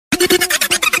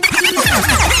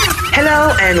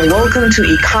Hello and welcome to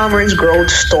e-commerce growth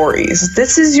stories.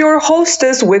 This is your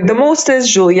hostess with the mostest,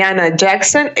 Juliana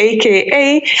Jackson,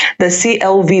 aka the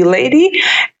CLV lady,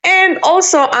 and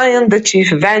also I am the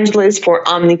chief evangelist for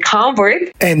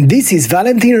OmniConvert. And this is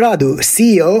Valentin Radu,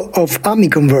 CEO of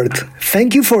OmniConvert.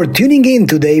 Thank you for tuning in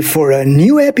today for a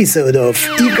new episode of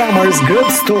e-commerce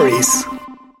growth stories.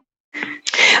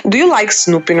 Do you like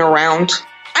snooping around?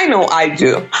 I know I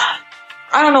do.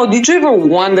 I don't know, did you ever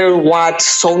wonder what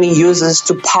Sony uses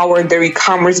to power their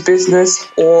e-commerce business,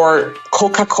 or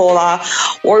Coca-Cola,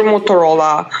 or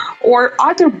Motorola, or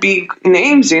other big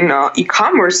names in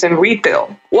e-commerce and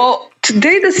retail? Well,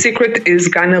 today the secret is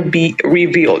gonna be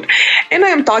revealed, and I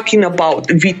am talking about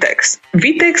VTEX.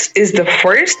 VTEX is the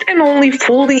first and only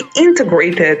fully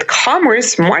integrated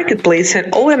commerce marketplace and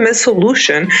OMS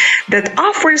solution that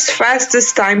offers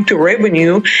fastest time to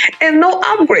revenue and no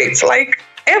upgrades, like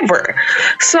ever.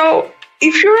 So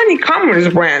if you're an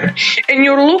e-commerce brand and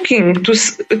you're looking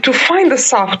to find a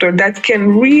software that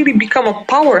can really become a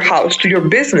powerhouse to your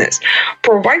business,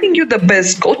 providing you the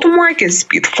best go-to-market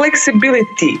speed,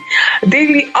 flexibility,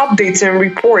 daily updates and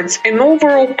reports, and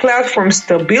overall platform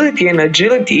stability and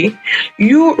agility,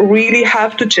 you really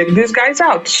have to check these guys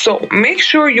out. So make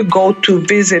sure you go to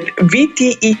visit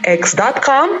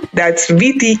VTEX.com, that's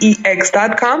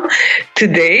VTEX.com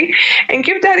today, and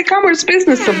give that e-commerce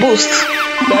business a boost.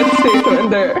 That's it.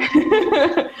 There.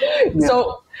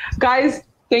 So, guys,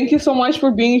 thank you so much for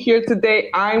being here today.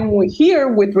 I'm here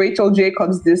with Rachel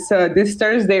Jacobs this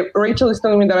Thursday. Rachel is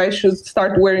telling me that I should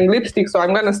start wearing lipstick, so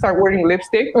I'm gonna start wearing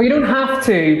lipstick. Well, you don't have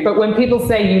to, but when people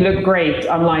say you look great,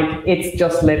 I'm like, it's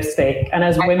just lipstick. And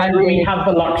as women, we have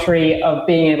the luxury of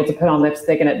being able to put on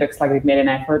lipstick and it looks like we've made an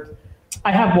effort.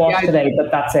 I have washed today,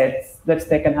 but that's it.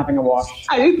 Lipstick and having a wash.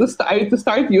 I need to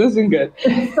start using it.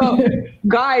 So,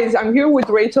 guys, I'm here with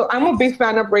Rachel. I'm a big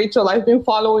fan of Rachel. I've been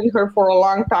following her for a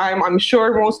long time. I'm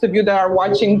sure most of you that are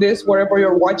watching this, wherever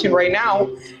you're watching right now,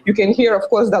 you can hear, of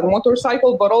course, that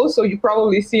motorcycle, but also you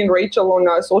probably seen Rachel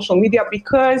on social media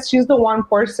because she's the one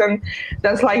person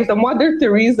that's like the Mother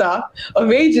Teresa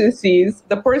of agencies,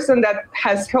 the person that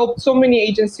has helped so many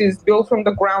agencies build from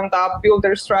the ground up, build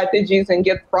their strategies and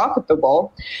get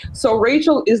profitable. So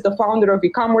Rachel is the founder of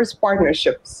e-commerce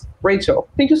partnerships. Rachel,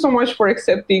 thank you so much for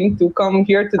accepting to come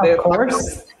here today. Of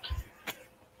course.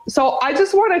 So I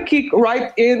just want to kick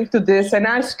right into this and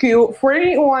ask you, for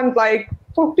anyone, like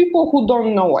for people who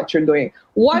don't know what you're doing,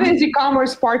 what is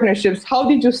e-commerce partnerships? How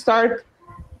did you start,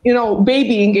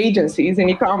 babying agencies in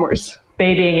e-commerce?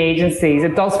 Babying agencies.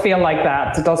 It does feel like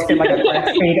that. It does feel like I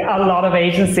breastfeed a lot of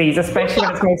agencies, especially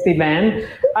when it's mostly men.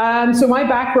 So my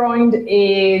background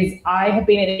is I have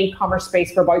been in the e-commerce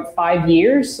space for about 5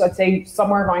 years. I'd say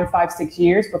somewhere around 5-6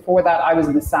 years. Before that, I was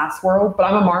in the SaaS world, but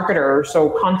I'm a marketer. So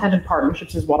content and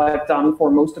partnerships is what I've done for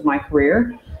most of my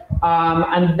career.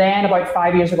 And then about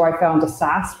 5 years ago, I fell into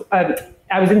SaaS.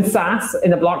 I was in SaaS in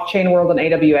the blockchain world in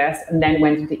AWS, and then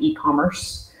went into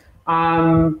e-commerce.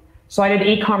 So I did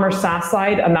e-commerce SaaS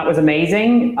side, and that was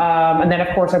amazing. And then, of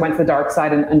course, I went to the dark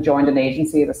side and joined an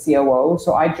agency as a COO.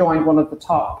 So I joined one of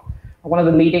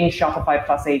the leading Shopify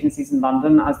Plus agencies in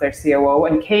London as their COO,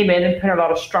 and came in and put a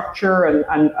lot of structure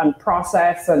and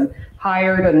process and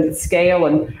hired and scale.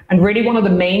 And really one of the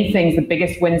main things, the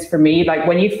biggest wins for me, like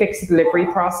when you fix the delivery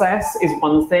process is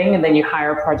one thing, and then you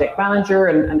hire a project manager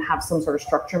and have some sort of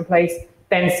structure in place,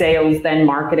 then sales, then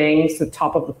marketing, so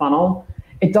top of the funnel.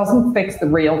 It doesn't fix the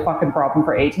real fucking problem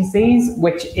for agencies,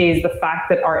 which is the fact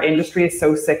that our industry is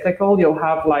so cyclical. You'll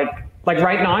have like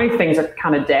right now, things are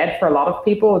kind of dead for a lot of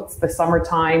people. It's the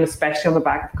summertime, especially on the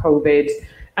back of COVID.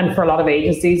 And for a lot of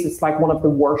agencies, it's like one of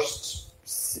the worst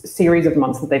series of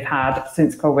months that they've had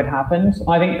since COVID happened.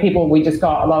 I think a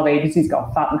lot of agencies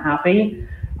got fat and happy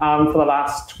for the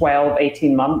last 12,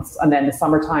 18 months. And then the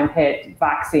summertime hit,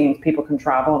 vaccines, people can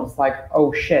travel. And it's like,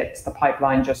 oh shit, the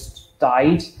pipeline just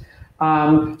died.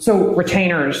 So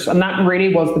retainers, and that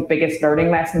really was the biggest learning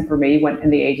lesson for me when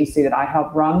in the agency that I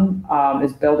helped run,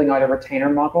 is building out a retainer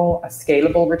model, a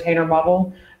scalable retainer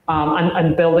model,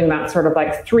 and building that sort of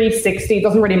like 360. It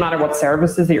doesn't really matter what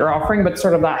services that you're offering, but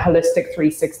sort of that holistic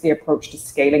 360 approach to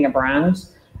scaling a brand.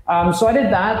 So I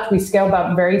did that. We scaled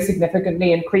that very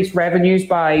significantly, increased revenues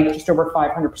by just over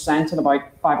 500% in about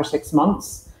 5 or 6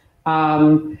 months.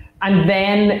 And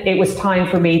then it was time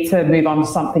for me to move on to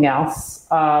something else.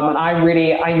 And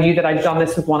I knew that I'd done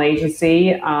this with one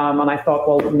agency. And I thought,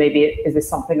 well, maybe is this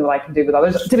something that I can do with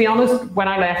others? To be honest, when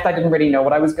I left, I didn't really know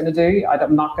what I was going to do.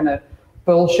 I'm not going to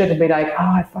bullshit and be like, oh,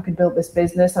 I fucking built this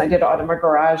business and I did it out of my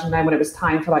garage. And then when it was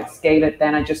time to like scale it,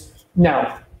 then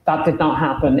no, that did not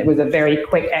happen. It was a very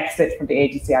quick exit from the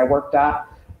agency I worked at.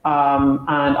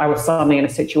 And I was suddenly in a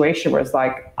situation where it's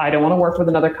like, I don't want to work with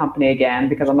another company again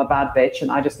because I'm a bad bitch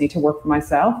and I just need to work for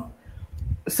myself.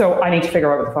 So I need to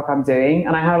figure out what the fuck I'm doing.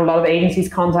 And I had a lot of agencies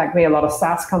contact me, a lot of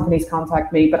SaaS companies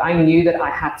contact me, but I knew that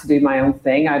I had to do my own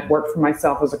thing. I'd worked for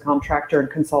myself as a contractor and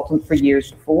consultant for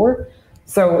years before.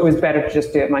 So it was better to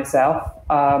just do it myself.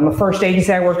 My first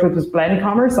agency I worked with was Blend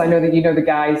Commerce. I know that you know the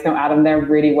guys, know Adam there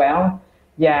really well.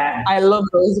 Yeah. I love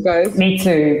those guys. Me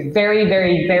too. Very,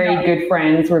 very, very good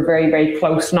friends. We're very, very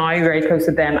close now, very close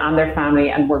to them and their family,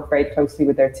 and work very closely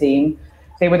with their team.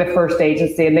 They were the first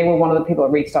agency, and they were one of the people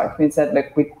that reached out to me and said, look,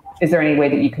 is there any way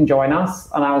that you can join us?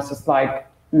 And I was just like,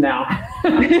 no,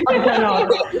 I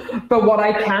cannot. But what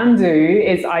I can do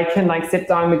is I can sit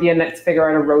down with you and let's figure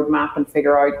out a roadmap and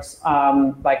figure out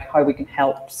how we can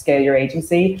help scale your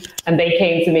agency. And they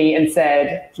came to me and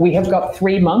said, we have got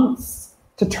 3 months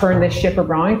to turn this ship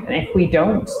around. And if we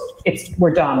don't, we're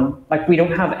done. We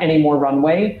don't have any more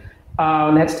runway. They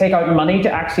had to take out money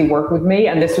to actually work with me.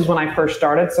 And this was when I first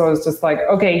started. So I was just like,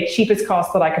 okay, cheapest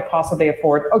cost that I could possibly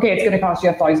afford. Okay, it's going to cost you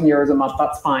 €1,000 a month.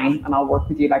 That's fine. And I'll work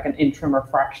with you like an interim or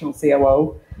fractional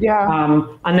COO. Yeah.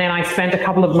 And then I spent a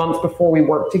couple of months before we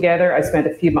worked together. I spent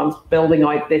a few months building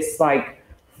out this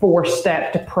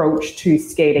 4-step approach to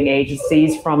scaling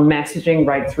agencies, from messaging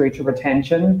right through to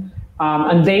retention.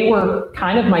 And they were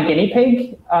kind of my guinea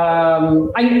pig. I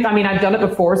mean, I've done it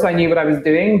before, so I knew what I was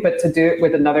doing, but to do it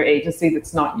with another agency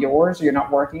that's not yours or you're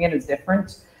not working in is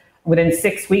different. Within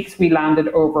 6 weeks, we landed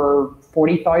over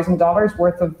 $40,000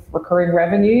 worth of recurring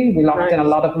revenue. We locked in a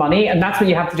lot of money, and that's what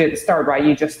you have to do at the start, right?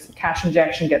 You just cash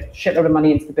injection, get a shitload of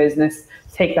money into the business,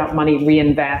 take that money,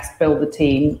 reinvest, build the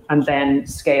team, and then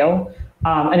scale.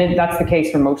 That's the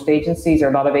case for most agencies, or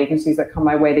a lot of agencies that come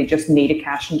my way. They just need a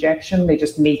cash injection. They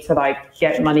just need to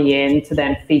get money in to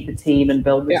then feed the team and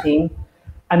build the team,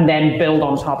 and then build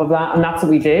on top of that. And that's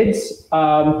what we did.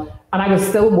 And I was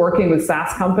still working with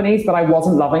SaaS companies, but I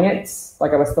wasn't loving it.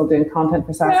 I was still doing content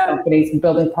for SaaS companies and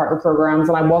building partner programs.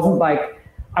 And I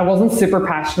wasn't super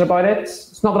passionate about it.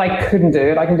 It's not that I couldn't do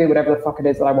it. I can do whatever the fuck it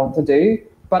is that I want to do,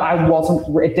 but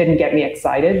it didn't get me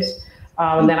excited.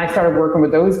 And then I started working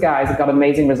with those guys and got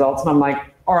amazing results. And I'm like,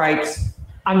 all right,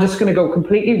 I'm just going to go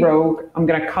completely rogue. I'm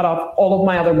going to cut off all of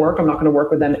my other work. I'm not going to work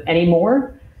with them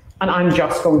anymore. And I'm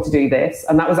just going to do this.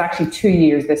 And that was actually 2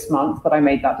 years this month that I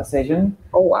made that decision.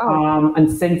 Oh, wow.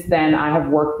 And since then, I have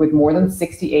worked with more than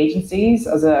 60 agencies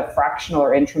as a fractional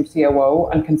or interim COO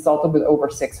and consulted with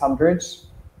over 600.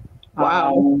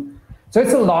 Wow. So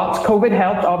it's a lot. COVID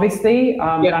helped, obviously.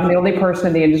 I'm the only person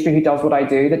in the industry who does what I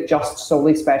do that just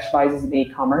solely specializes in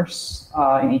e-commerce,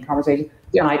 agents.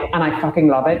 Yeah. And I fucking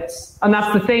love it. And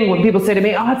that's the thing when people say to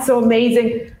me, oh, it's so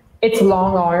amazing. It's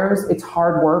long hours. It's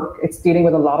hard work. It's dealing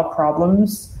with a lot of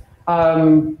problems.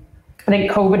 I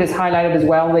think COVID has highlighted as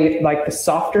well the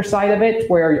softer side of it,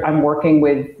 where I'm working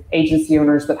with agency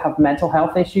owners that have mental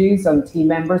health issues and team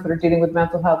members that are dealing with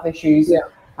mental health issues. Yeah.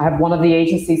 I have one of the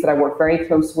agencies that I work very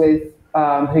close with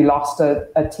who lost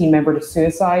a team member to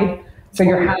suicide. So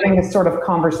you're having this sort of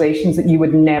conversations that you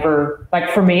would never,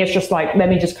 for me, it's just let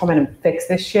me just come in and fix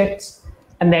this shit.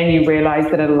 And then you realize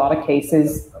that in a lot of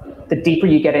cases, the deeper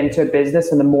you get into a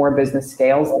business and the more business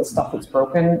scales, the stuff that's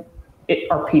broken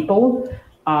are people.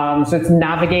 So it's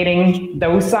navigating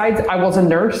those sides. I was a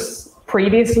nurse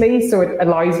previously, so it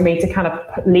allows me to kind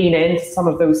of lean into some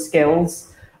of those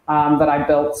skills that I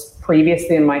built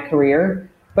previously in my career.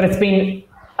 But it's been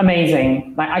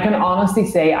amazing. I can honestly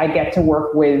say I get to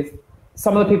work with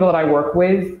some of the people that I work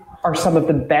with are some of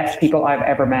the best people I've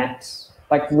ever met.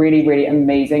 Really, really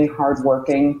amazing,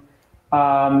 hardworking,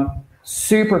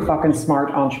 super fucking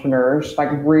smart entrepreneurs,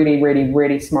 really, really,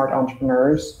 really smart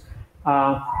entrepreneurs.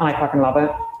 And I fucking love it.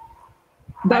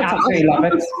 I absolutely love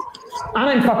it. And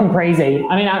I'm fucking crazy.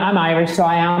 I mean, I'm Irish, so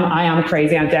I am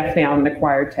crazy. I definitely am an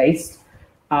acquired taste.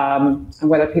 And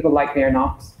whether people like me or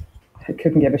not, I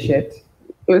couldn't give a shit.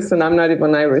 Listen, I'm not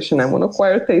even Irish and I'm an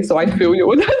acquired taste, so I feel you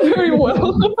with that very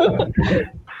well.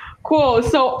 Cool.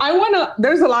 So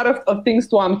there's a lot of things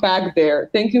to unpack there.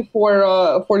 Thank you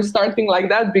for starting like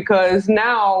that, because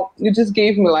now you just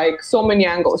gave me so many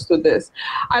angles to this.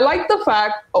 I like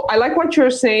what you're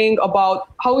saying about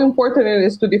how important it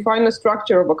is to define the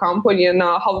structure of a company and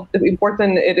how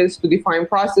important it is to define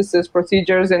processes,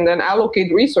 procedures, and then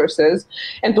allocate resources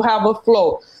and to have a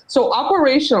flow. So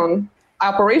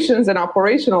operations and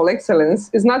operational excellence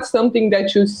is not something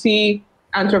that you see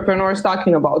entrepreneurs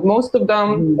talking about. Most of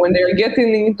them, when they're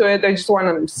getting into it, they just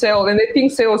want to sell, and they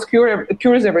think sales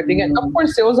cures everything. And of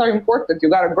course, sales are important. You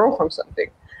got to grow from something.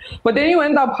 But then you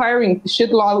end up hiring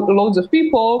shitloads of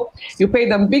people. You pay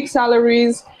them big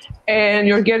salaries, and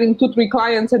you're getting 2-3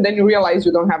 clients, and then you realize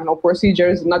you don't have no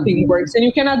procedures, nothing works, and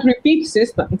you cannot repeat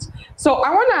systems. So I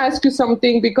want to ask you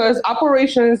something, because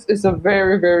operations is a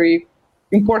very, very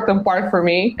important part for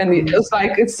me, and it's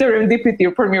like it's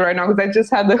serendipity for me right now, because I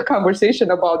just had a conversation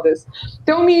about this.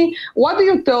 Tell me, what do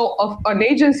you tell of an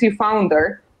agency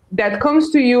founder that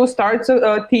comes to you, starts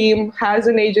a team, has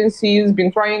an agency, has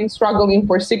been struggling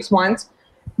for 6 months,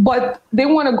 but they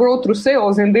want to grow through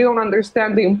sales, and they don't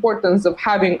understand the importance of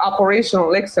having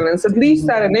operational excellence, at least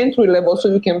at an entry level, so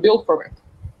you can build from it?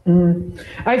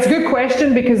 It's a good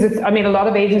question, because a lot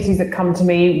of agencies that come to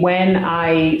me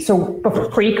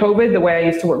pre-COVID, the way I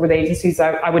used to work with agencies,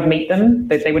 I would meet them,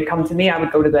 they would come to me, I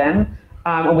would go to them,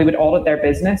 and we would audit their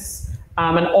business.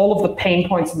 And all of the pain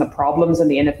points and the problems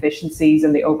and the inefficiencies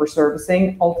and the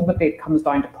over-servicing, ultimately it comes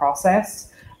down to process.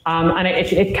 And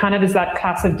it kind of is that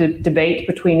classic debate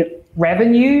between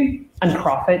revenue and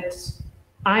profit.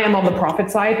 I am on the profit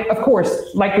side. Of course,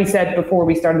 like we said before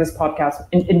we started this podcast,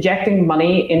 injecting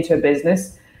money into a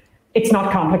business, it's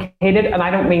not complicated. And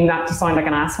I don't mean that to sound like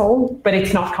an asshole, but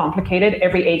it's not complicated.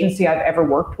 Every agency I've ever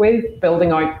worked with,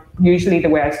 building out, usually the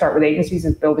way I start with agencies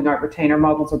is building out retainer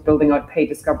models or building out paid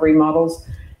discovery models.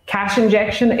 Cash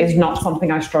injection is not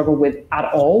something I struggle with at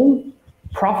all.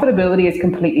 Profitability is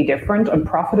completely different, and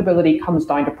profitability comes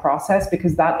down to process,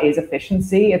 because that is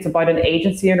efficiency. It's about an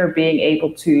agency owner being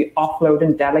able to offload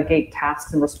and delegate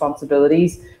tasks and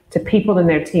responsibilities to people in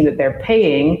their team that they're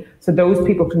paying, so those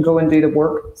people can go and do the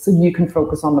work, so you can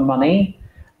focus on the money.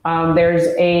 There's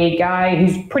a guy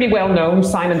who's pretty well known,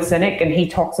 Simon Sinek, and he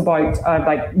talks about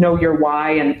know your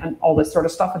why and all this sort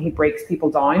of stuff, and he breaks people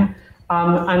down.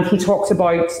 And he talks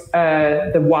about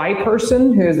the why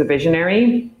person, who is a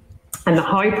visionary, and the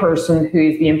how person, who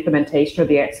is the implementation or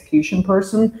the execution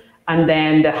person, and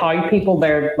then the how people,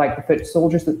 they're like the foot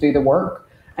soldiers that do the work.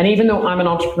 And even though I'm an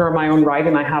entrepreneur in my own right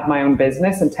and I have my own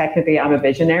business, and technically I'm a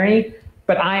visionary,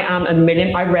 but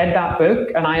I read that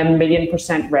book, and I am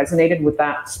 1,000,000% resonated with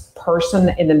that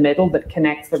person in the middle that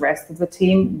connects the rest of the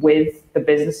team with the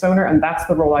business owner. And that's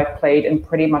the role I've played in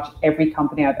pretty much every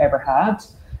company I've ever had.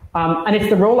 And it's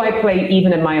the role I play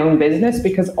even in my own business,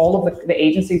 because all of the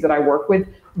agencies that I work with,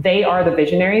 they are the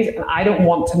visionaries, and I don't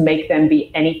want to make them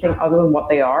be anything other than what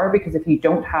they are, because if you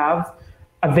don't have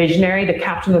a visionary, the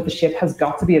captain of the ship has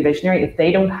got to be a visionary. If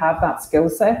they don't have that skill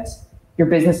set, your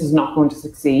business is not going to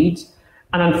succeed.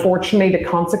 And unfortunately, the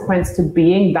consequence to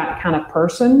being that kind of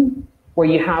person, where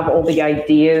you have all the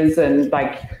ideas and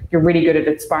you're really good at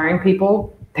inspiring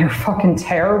people, they're fucking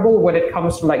terrible when it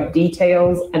comes to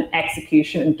details and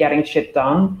execution and getting shit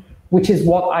done, which is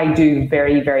what I do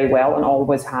very, very well and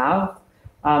always have.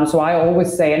 So I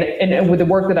always say, and with the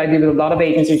work that I do with a lot of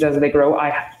agencies as they grow,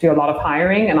 I do a lot of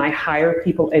hiring, and I hire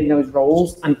people in those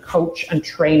roles and coach and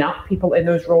train up people in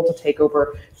those roles to take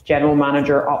over general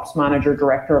manager, ops manager,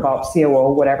 director of ops,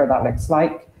 COO, whatever that looks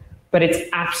like. But it's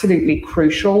absolutely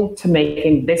crucial to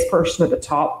making this person at the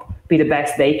top be the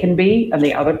best they can be, and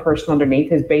the other person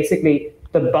underneath is basically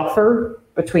the buffer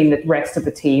between the rest of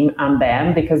the team and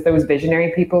them, because those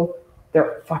visionary people,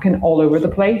 they're fucking all over the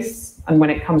place. And when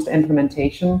it comes to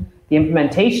implementation, the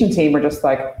implementation team are just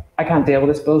like, I can't deal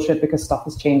with this bullshit because stuff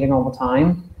is changing all the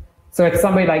time. So it's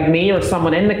somebody like me or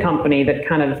someone in the company that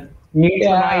kind of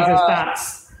neutralizes that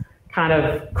kind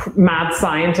of mad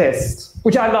scientist,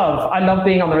 which I love. I love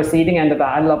being on the receiving end of that.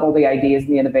 I love all the ideas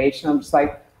and the innovation. I'm just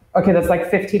like, okay, that's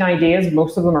 15 ideas.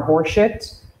 Most of them are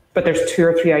horseshit, but there's 2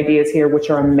 or 3 ideas here which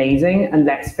are amazing, and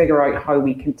let's figure out how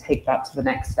we can take that to the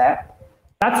next step.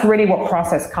 That's really what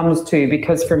process comes to,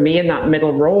 because for me in that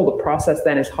middle role, the process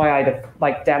then is how I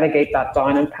delegate that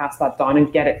down and pass that down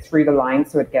and get it through the line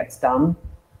so it gets done.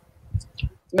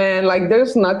 Man,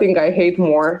 there's nothing I hate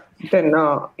more than,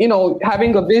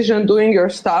 having a vision, doing your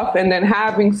stuff, and then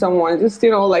having someone just,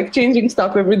 changing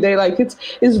stuff every day.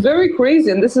 It's very crazy.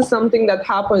 And this is something that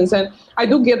happens. And I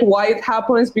do get why it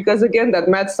happens, because again, that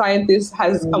mad scientist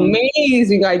has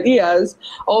amazing ideas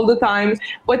all the time.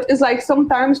 But it's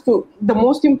sometimes the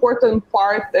most important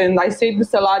part, and I say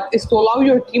this a lot, is to allow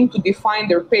your team to define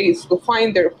their pace, to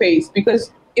find their pace, because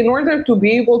in order to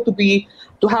be able to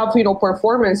have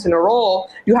performance in a role,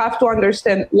 you have to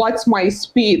understand what's my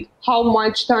speed, how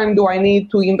much time do I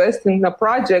need to invest in a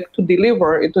project to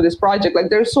deliver into this project.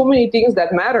 There's so many things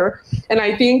that matter, and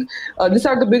I think these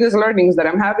are the biggest learnings that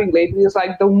I'm having lately. Is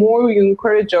the more you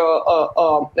encourage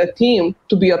a team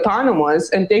to be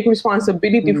autonomous and take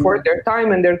responsibility for their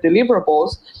time and their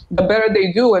deliverables, the better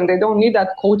they do, and they don't need that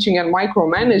coaching and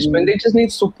micromanagement. They just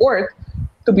need support.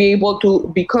 to be able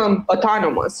to become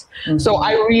autonomous. So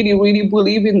I really, really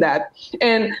believe in that.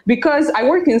 And because I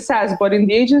work in SaaS, but in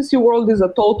the agency world is a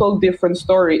total different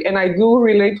story. And I do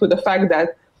relate with the fact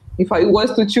that if I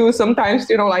was to choose, sometimes,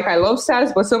 like I love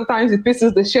SaaS, but sometimes it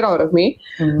pisses the shit out of me.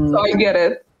 So I get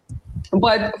it.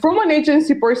 But from an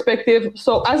agency perspective,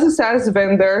 so as a SaaS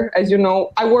vendor, as you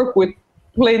know, I work with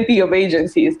plenty of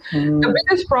agencies. The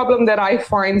biggest problem that I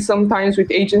find sometimes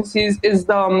with agencies is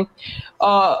the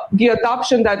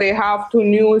adoption that they have to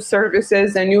new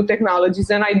services and new technologies.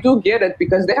 And I do get it,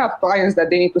 because they have clients that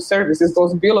they need to service. It's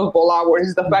those billable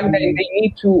hours, the fact that they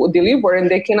need to deliver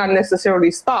and they cannot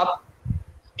necessarily stop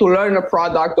to learn a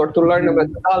product or to learn a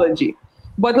methodology.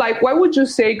 But like, what would you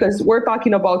say, because we're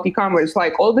talking about e-commerce,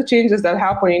 like all the changes that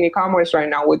happen in e-commerce right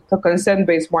now with the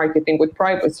consent-based marketing, with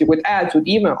privacy, with ads, with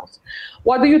emails,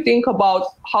 what do you think about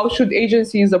how should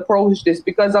agencies approach this?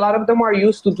 Because a lot of them are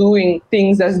used to doing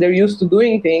things as they're used to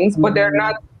doing things, but they're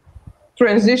not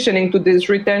transitioning to this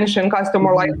retention,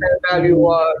 customer lifetime value,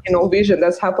 vision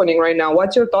that's happening right now.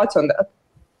 What's your thoughts on that?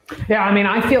 Yeah, I mean,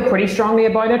 I feel pretty strongly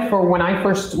about it. For when I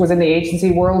first was in the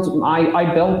agency world,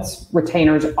 I built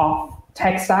retainers off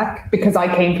tech stack because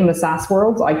I came from the SaaS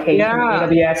world. I came from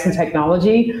AWS and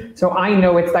technology. So I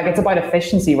know it's about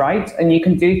efficiency, right? And you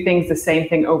can do things the same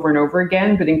thing over and over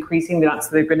again, but increasingly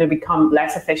they're going to become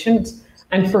less efficient.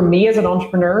 And for me as an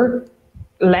entrepreneur,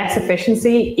 less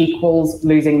efficiency equals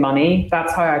losing money.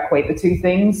 That's how I equate the two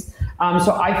things.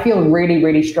 So I feel really,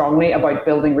 really strongly about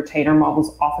building retainer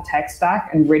models off a tech stack,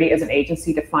 and really as an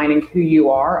agency defining who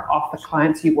you are off the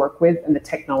clients you work with and the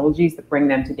technologies that bring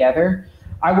them together.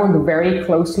 I work very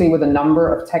closely with a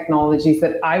number of technologies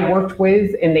that I worked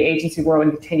with in the agency world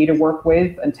and continue to work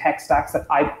with, and tech stacks that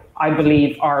I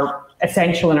believe are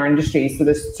essential in our industry. So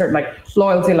there's certain, like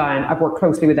Loyalty Line, I've worked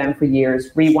closely with them for years.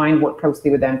 Rewind, worked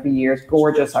closely with them for years.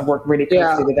 Gorgeous, I've worked really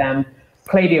closely with them.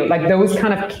 Klaviyo, like those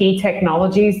kind of key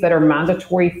technologies that are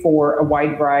mandatory for a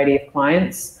wide variety of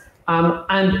clients.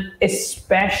 And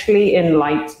especially in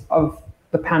light of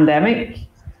the pandemic,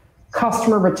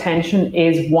 customer retention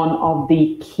is one of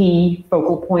the key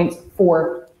focal points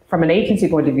from an agency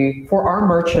point of view, for our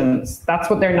merchants. That's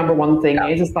what their number one thing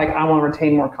is. It's like, I want to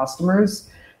retain more customers.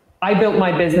 I built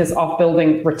my business off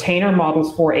building retainer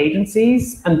models for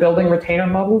agencies and building retainer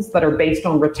models that are based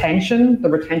on retention, the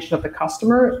retention of the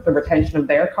customer, the retention of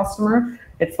their customer.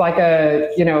 It's like a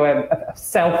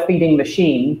self-feeding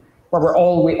machine where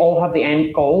we all have the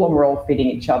end goal and we're all feeding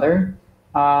each other.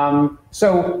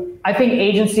 So I think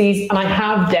agencies, and I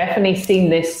have definitely seen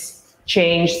this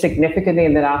change significantly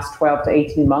in the last 12 to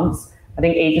 18 months. I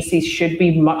think agencies should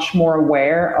be much more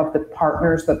aware of the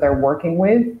partners that they're working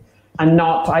with. And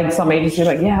some agencies are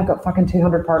like, yeah, I've got fucking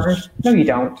 200 partners. No, you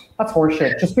don't. That's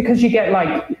horseshit. Just because you get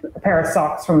like a pair of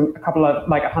socks from a couple of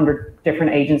 100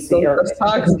 different agencies.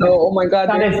 Socks, though. Oh my God.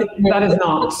 That is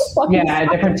not. Yeah,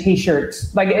 different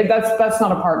t-shirts. Like that's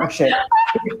not a partnership.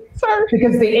 Sorry.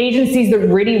 Because the agencies that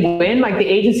really win, like the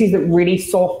agencies that really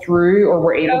saw through or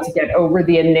were able to get over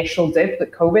the initial dip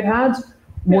that COVID had,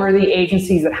 were the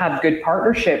agencies that had good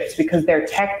partnerships because their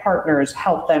tech partners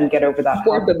helped them get over that.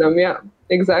 Supported them, yeah.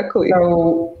 Exactly.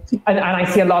 So, and I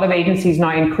see a lot of agencies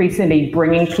now increasingly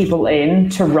bringing people in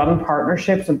to run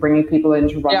partnerships and bringing people in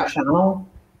to run a channel.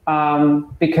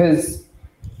 Because,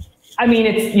 I mean,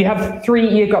 you've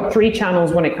got three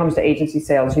channels when it comes to agency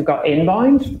sales. You've got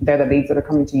inbound, they're the leads that are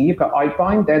coming to you. You've got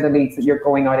outbound, they're the leads that you're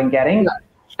going out and getting. Yeah.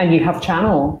 And you have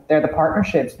channel, they're the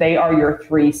partnerships. They are your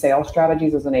three sales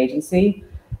strategies as an agency.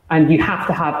 And you have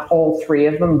to have all three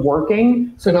of them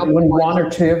working so that when one or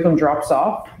two of them drops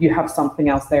off, you have something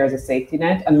else there as a safety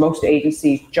net. And most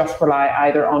agencies just rely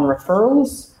either on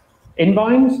referrals,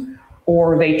 inbound,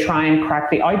 or they try and crack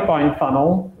the outbound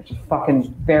funnel, which is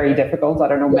fucking very difficult. I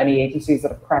don't know many agencies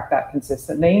that have cracked that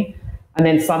consistently. And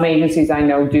then some agencies I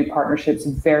know do partnerships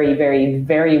very, very,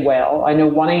 very well. I know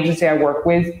one agency I work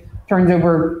with turns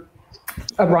over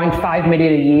around 5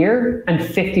 million a year, and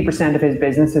 50% of his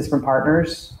business is from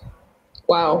partners.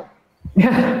 Wow.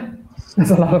 Yeah,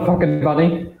 that's a lot of fucking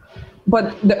money.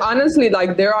 But honestly,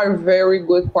 like there are very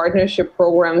good partnership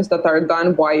programs that are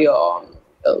done by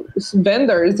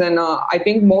vendors, and I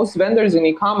think most vendors in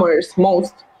e-commerce,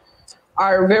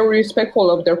 are very respectful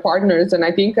of their partners. And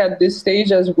I think at this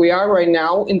stage, as we are right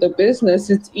now in the business,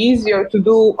 it's easier to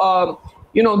do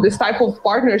this type of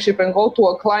partnership and go to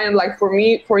a client. Like for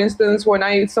me, for instance,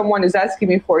 when someone is asking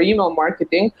me for email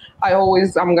marketing, I'm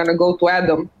going to go to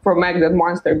Adam from Magnet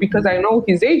Monster, because I know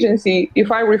his agency,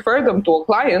 if I refer them to a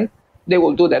client, they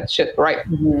will do that shit, right?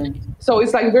 Mm-hmm. So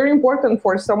it's like very important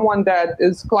for someone that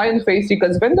is client facing,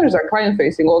 because vendors are client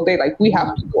facing all day. Like we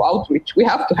have to do outreach, we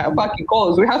have to have fucking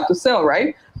calls, we have to sell,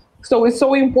 right? So it's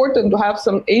so important to have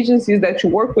some agencies that you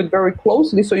work with very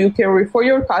closely so you can refer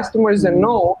your customers and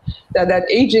know that that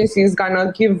agency is going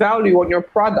to give value on your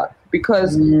product,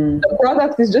 because the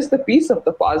product is just a piece of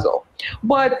the puzzle.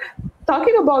 But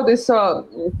talking about this,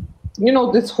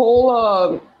 this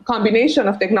whole combination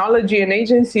of technology and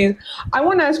agencies, I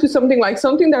want to ask you something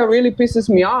that really pisses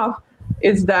me off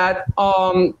is that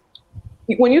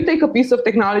when you take a piece of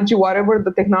technology, whatever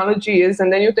the technology is,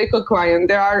 and then you take a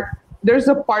client, there's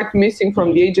a part missing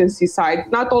from the agency side.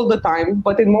 Not all the time,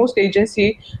 but in most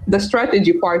agency, the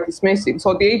strategy part is missing.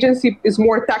 So the agency is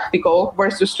more tactical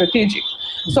versus strategic.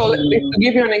 So to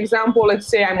give you an example, let's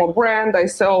say I'm a brand, I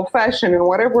sell fashion and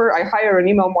whatever, I hire an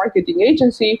email marketing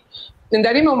agency, and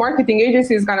that email marketing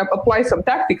agency is going to apply some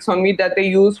tactics on me that they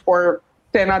use for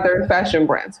 10 other fashion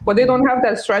brands. But they don't have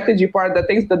that strategy part that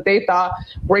takes the data,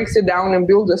 breaks it down, and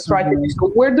builds a strategy. So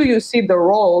where do you see the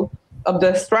role of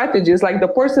the strategist, like the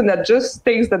person that just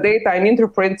takes the data and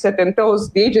interprets it and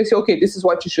tells the agency, okay, this is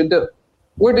what you should do?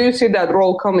 Where do you see that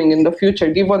role coming in the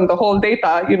future, given the whole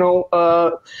data,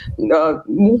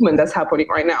 movement that's happening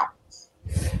right now?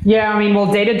 Yeah, I mean, well,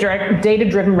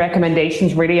 data-driven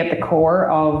recommendations really at the core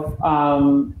of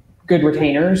good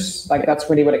retainers. Like, that's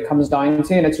really what it comes down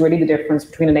to, and it's really the difference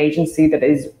between an agency that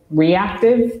is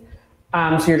reactive.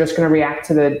 So you're just going to react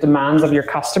to the demands of your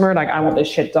customer. Like, I want this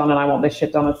shit done and I want this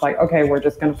shit done. It's like, okay, we're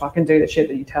just going to fucking do the shit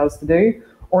that you tell us to do.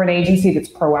 Or an agency that's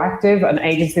proactive, an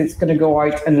agency that's going to go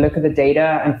out and look at the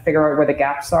data and figure out where the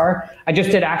gaps are. I just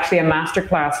did actually a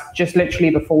masterclass just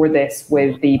literally before this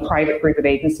with the private group of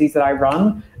agencies that I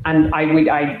run. And I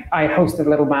hosted a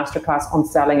little masterclass on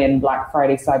selling in Black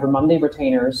Friday, Cyber Monday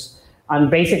retainers. And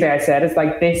basically I said, it's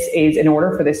like, this is, in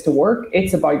order for this to work,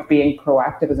 it's about being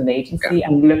proactive as an agency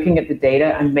and looking at the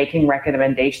data and making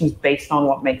recommendations based on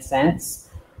what makes sense.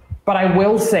 But I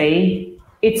will say,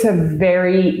 it's a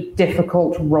very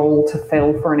difficult role to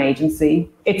fill for an agency.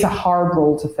 It's a hard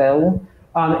role to fill.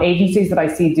 Agencies that I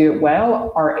see do it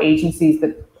well are agencies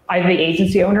that either the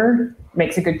agency owner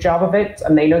makes a good job of it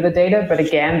and they know the data. But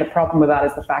again, the problem with that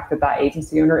is the fact that that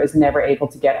agency owner is never able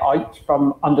to get out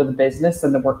from under the business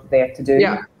and the work that they have to do.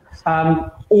 Yeah.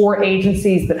 Or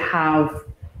agencies that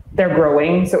they're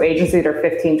growing. So agencies that are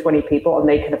 15, 20 people and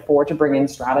they can afford to bring in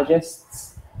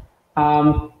strategists.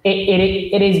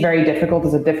 It is very difficult.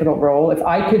 It's a difficult role. If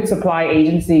I could supply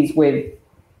agencies with,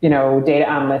 data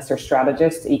analysts or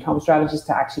strategists, e-com strategists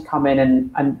to actually come in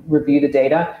and review the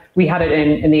data. We had it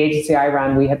in the agency I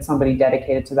ran, we had somebody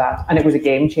dedicated to that, and it was a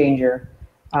game changer.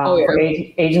 For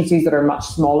agencies that are much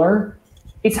smaller,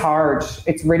 it's hard.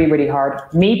 It's really, really hard.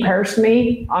 Me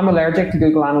personally, I'm allergic to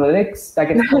Google Analytics. Like,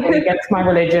 it gets my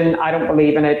religion. I don't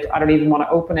believe in it. I don't even want to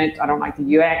open it. I don't like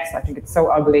the UX. I think it's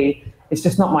so ugly. It's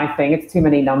just not my thing. It's too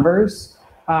many numbers.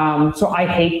 So I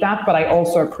hate that, but I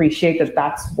also appreciate that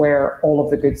that's where all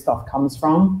of the good stuff comes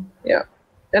from. Yeah.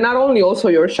 And not only also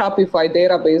your Shopify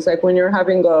database, like when you're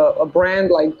having a brand,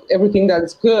 like everything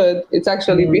that's good, it's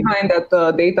actually behind that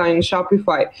data in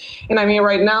Shopify. And I mean,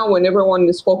 right now, when everyone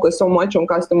is focused so much on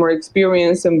customer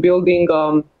experience and building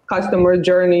customer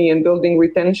journey and building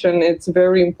retention, it's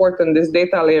very important, this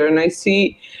data layer. And I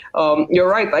see, you're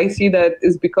right, I see that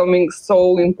is becoming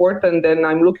so important. And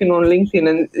I'm looking on LinkedIn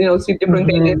and, see different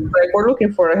things. Like, we're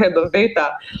looking for a head of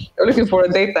data, we're looking for a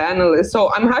data analyst. So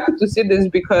I'm happy to see this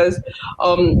because,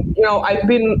 I've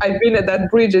been at that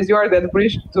bridge, as you are that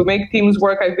bridge to make teams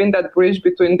work. I've been that bridge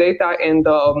between data and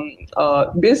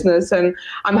business. And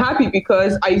I'm happy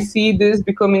because I see this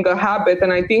becoming a habit.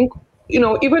 And I think,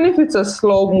 even if it's a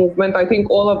slow movement, I think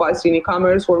all of us in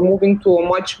e-commerce, we're moving to a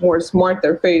much more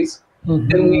smarter phase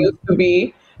than we used to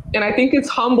be. And I think it's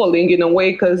humbling in a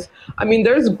way because,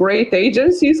 there's great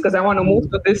agencies, because I want to move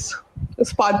to this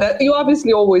spot that you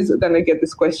obviously always going to get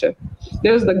this question.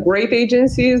 There's the great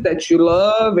agencies that you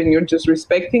love and you're just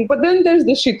respecting, but then there's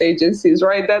the shit agencies,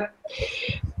 right? That,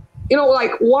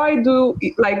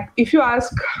 if you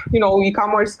ask,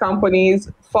 e-commerce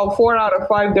companies, for 4 out of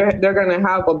 5, they're going to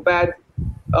have a bad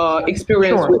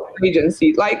experience with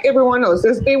agency. Like everyone else,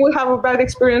 they will have a bad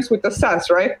experience with the SaaS,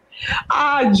 right?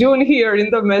 June here in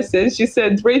the message, she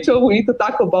said, Rachel, we need to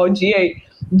talk about GA.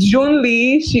 June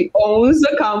Lee, she owns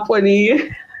the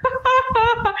company.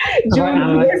 June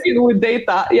is working with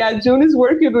data. Yeah, June is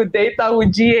working with data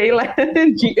with GA, like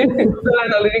Google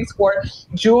Analytics for.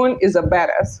 June is a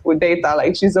badass with data.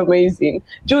 Like, she's amazing.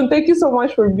 June, thank you so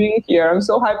much for being here. I'm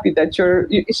so happy that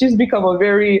she's become a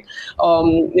very,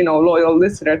 loyal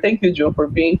listener. Thank you, June, for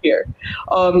being here.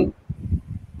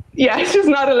 Yeah, she's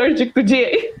not allergic to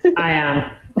GA. I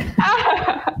am.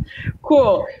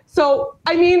 Cool. So,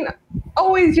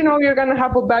 always, you're going to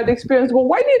have a bad experience. But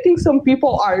why do you think some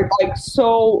people are like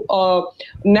so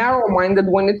narrow-minded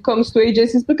when it comes to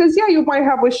agencies? Because yeah, you might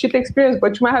have a shit experience,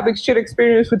 but you might have a shit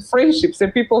experience with friendships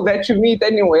and people that you meet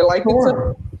anyway. Like,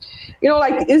 sure.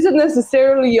 Is it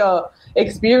necessarily a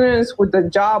experience with the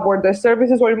job or the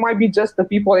services, or it might be just the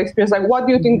people experience? Like, what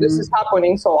do you think this is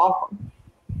happening so often?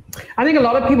 I think a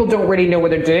lot of people don't really know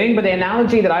what they're doing, but the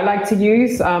analogy that I like to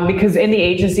use, because in the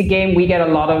agency game, we get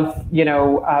a lot of,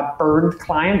 burned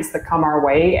clients that come our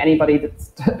way. Anybody that's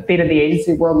been in the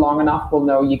agency world long enough will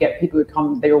know you get people who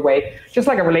come their way. Just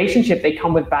like a relationship, they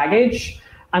come with baggage.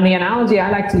 And the analogy I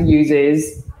like to use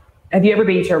is, have you ever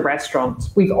been to a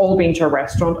restaurant? We've all been to a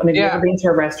restaurant. And have you ever been to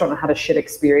a restaurant and had a shit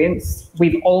experience?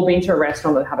 We've all been to a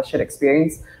restaurant and had a shit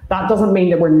experience. That doesn't mean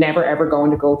that we're never, ever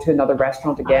going to go to another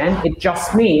restaurant again. It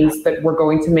just means that we're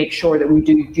going to make sure that we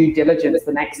do due diligence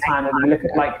the next time. And we look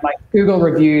at like Google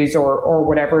reviews or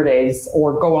whatever it is,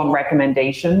 or go on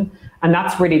recommendation. And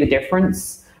that's really the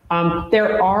difference.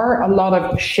 There are a lot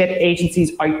of shit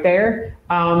agencies out there.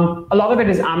 A lot of it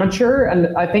is amateur.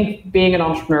 And I think being an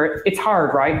entrepreneur, it's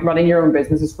hard, right? Running your own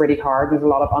business is really hard. There's a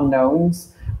lot of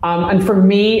unknowns. And for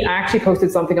me, I actually posted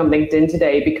something on LinkedIn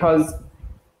today because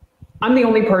I'm the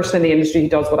only person in the industry who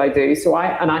does what I do. So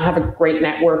I have a great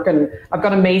network, and I've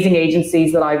got amazing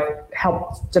agencies that I've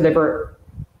helped deliver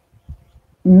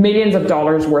millions of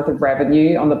dollars worth of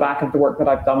revenue on the back of the work that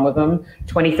I've done with them,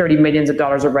 20, 30 millions of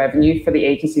dollars of revenue for the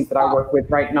agencies that I work with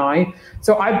right now.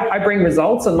 So I bring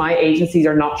results, and my agencies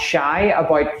are not shy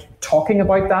about talking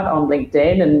about that on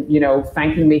LinkedIn and,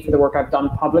 thanking me for the work I've done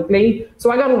publicly.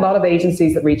 So I got a lot of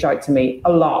agencies that reach out to me,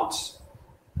 a lot.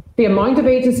 The amount of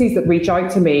agencies that reach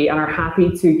out to me and are happy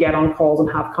to get on calls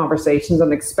and have conversations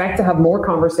and expect to have more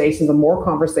conversations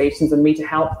and me to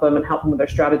help them and help them with their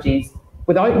strategies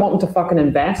without wanting to fucking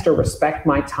invest or respect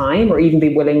my time or even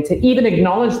be willing to even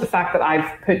acknowledge the fact that I've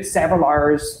put several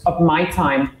hours of my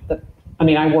time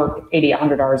I work 80,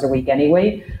 100 hours a week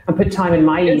anyway, and put time in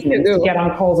my evenings to get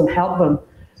on calls and help them.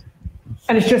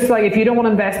 And it's just like, if you don't want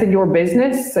to invest in your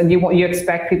business and you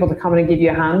expect people to come in and give you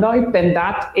a handout, then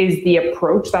that is the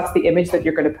approach. That's the image that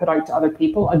you're going to put out to other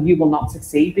people, and you will not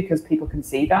succeed because people can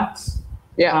see that.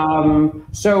 Yeah.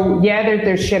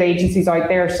 There's shit agencies out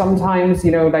there. Sometimes,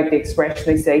 like the expression,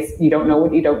 they say, you don't know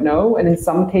what you don't know. And in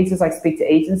some cases I speak to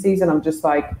agencies and I'm just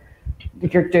like,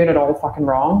 you're doing it all fucking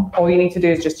wrong. All you need to do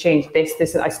is just change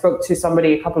this. I spoke to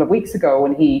somebody a couple of weeks ago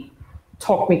and he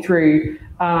talked me through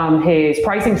his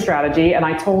pricing strategy, and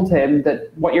I told him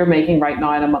that what you're making right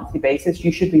now on a monthly basis,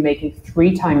 you should be making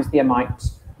 3 times the amount.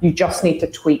 You just need to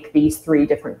tweak these 3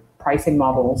 different pricing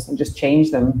models and just change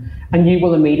them, and you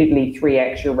will immediately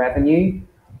 3x your revenue.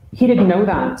 He didn't know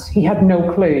that. He had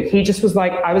no clue. He just was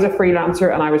like, I was a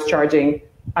freelancer and I was charging,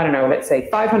 I don't know, let's say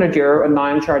 €500, and now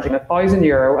I'm charging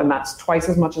 €1,000, and that's twice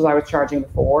as much as I was charging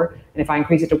before. And if I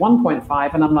increase it to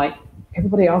 1.5, and I'm like,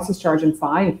 everybody else is charging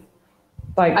 5.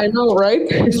 Like, I know, right?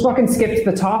 Just fucking skip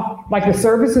to the top. Like, the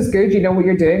service is good, you know what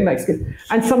you're doing. Like,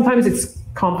 and sometimes it's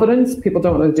confidence. People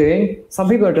don't know what they're doing. Some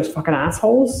people are just fucking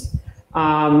assholes,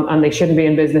 and they shouldn't be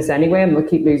in business anyway, and they'll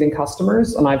keep losing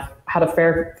customers. And I've had a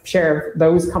fair share of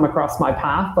those come across my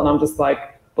path, and I'm just like,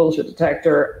 bullshit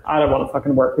detector. I don't want to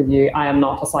fucking work with you. I am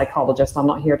not a psychologist. I'm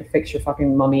not here to fix your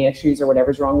fucking money issues or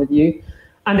whatever's wrong with you.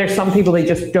 And there's some people, they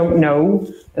just don't know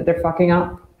that they're fucking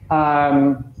up.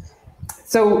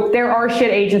 So there are shit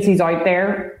agencies out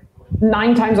there.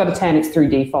 9 times out of 10, it's through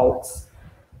defaults.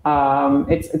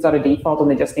 It's out of default, and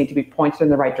they just need to be pointed in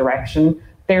the right direction.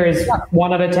 There is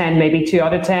 1 out of 10, maybe 2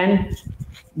 out of 10.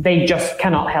 They just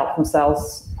cannot help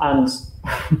themselves, and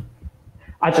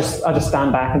I just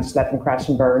stand back and just let them crash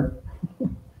and burn.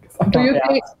 Do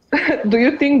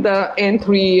you think the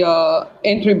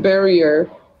entry barrier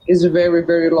is very,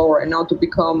 very low right now to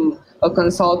become a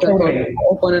consultant or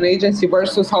open an agency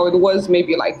versus how it was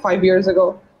maybe like 5 years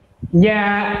ago?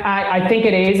 Yeah, I think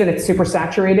it is, and it's super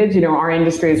saturated. You know, our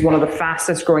industry is one of the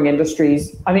fastest growing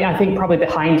industries. I mean, I think probably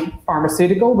behind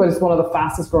pharmaceutical, but it's one of the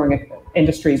fastest growing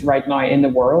industries right now in the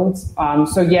world.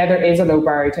 So yeah, there is a low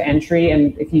barrier to entry,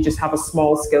 and if you just have a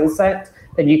small skill set,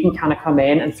 then you can kind of come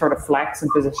in and sort of flex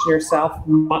and position yourself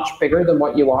much bigger than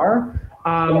what you are.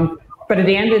 But at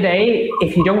the end of the day,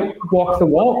 if you don't walk the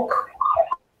walk,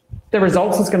 the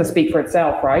results is going to speak for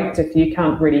itself, right? If you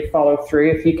can't really follow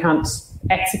through, if you can't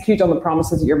execute on the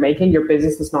promises that you're making, your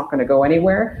business is not going to go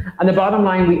anywhere. And the bottom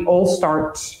line, we all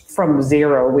start from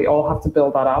zero. We all have to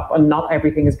build that up, and not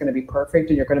everything is going to be perfect,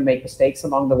 and you're going to make mistakes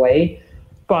along the way.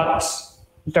 But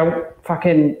don't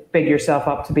fucking big yourself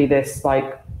up to be this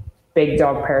like big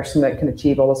dog person that can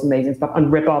achieve all this amazing stuff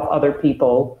and rip off other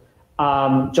people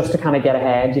just to kind of get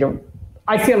ahead.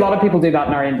 I see a lot of people do that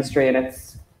in our industry, and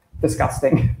it's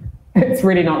disgusting. It's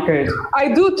really not good.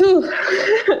 I do too.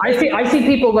 I see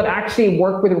people that actually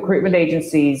work with recruitment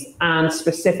agencies and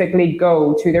specifically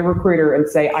go to their recruiter and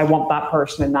say, I want that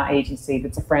person in that agency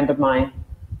that's a friend of mine.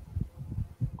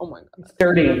 Oh my God. It's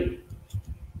dirty.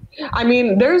 I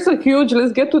mean,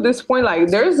 let's get to this point, like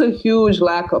there's a huge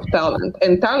lack of talent,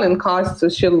 and talent costs a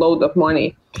shitload of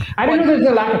money. I don't know if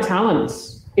there's a lack of talent.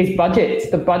 It's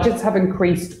budgets. The budgets have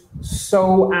increased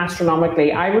so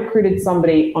astronomically. I recruited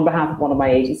somebody on behalf of one of my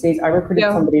agencies. I recruited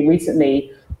somebody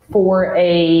recently for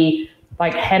a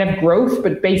like head of growth,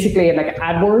 but basically like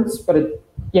AdWords,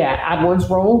 AdWords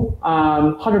role,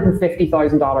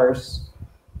 $150,000.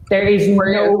 There is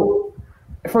no...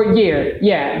 For a year,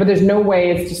 yeah, but there's no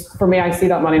way. It's just, for me, I see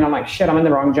that money and I'm like, shit, I'm in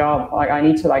the wrong job. Like, I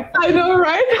need to I know,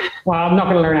 right? Well, I'm not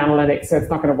going to learn analytics, so it's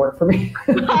not going to work for me.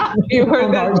 You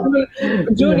heard that,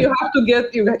 June. You have to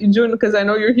get June, because I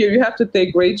know you're here. You have to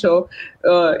take Rachel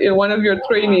in one of your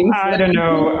trainings. I don't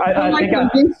know. I think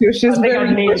convince you. She's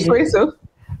very persuasive.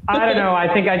 I don't know.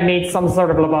 I think I'd need some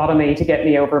sort of lobotomy to get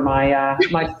me over my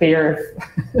my fear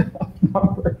of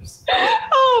numbers.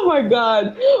 Oh my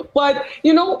God! But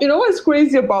you know what's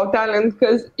crazy about talent?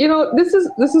 Because this is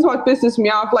what pisses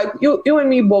me off. Like you and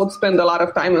me both spend a lot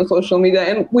of time on social media,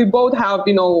 and we both have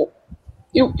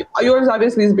yours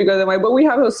obviously is bigger than mine, but we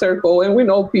have a circle and we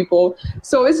know people.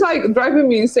 So it's like driving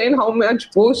me insane how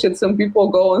much bullshit some people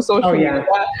go on social media.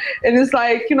 And it's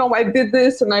like, I did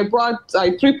this and I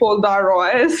tripled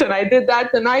ROS and I did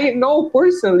that. And I know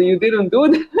personally you didn't do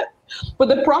that. But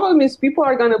the problem is people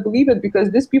are going to believe it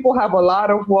because these people have a lot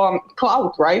of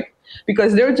clout, right?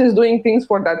 Because they're just doing things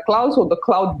for that clout, so the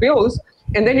clout bills.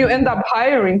 And then you end up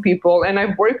hiring people. And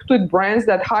I've worked with brands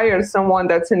that hire someone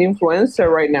that's an influencer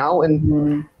right now.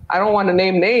 And I don't want to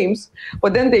name names.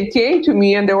 But then they came to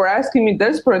me and they were asking me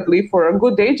desperately for a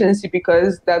good agency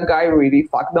because that guy really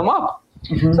fucked them up.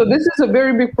 So this is a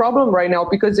very big problem right now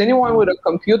because anyone with a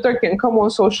computer can come on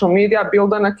social media,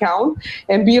 build an account,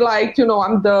 and be like,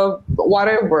 I'm the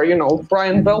whatever,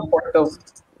 Brian Belfort of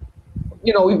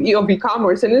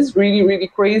e-commerce. And it's really, really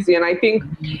crazy. And I think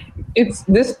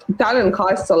this talent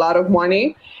costs a lot of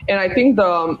money. And I think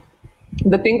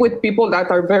the thing with people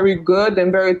that are very good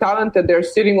and very talented, they're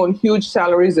sitting on huge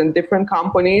salaries in different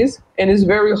companies, and it's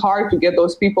very hard to get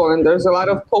those people. And there's a lot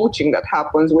of poaching that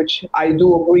happens, which I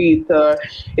do agree.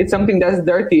 It's something that's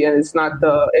dirty and it's not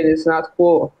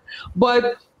cool.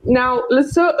 But now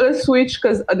let's switch,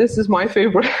 because this is my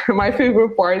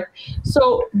favorite part.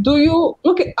 So do you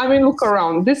look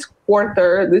around this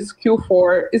quarter, this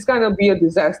Q4 is gonna be a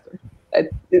disaster.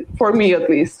 For me at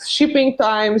least, shipping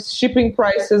times, shipping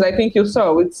prices, I think you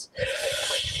saw it's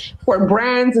for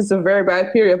brands, it's a very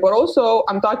bad period. But also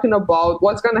I'm talking about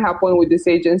what's going to happen with these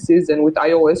agencies and with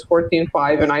iOS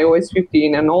 14.5 and iOS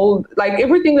 15 and all, like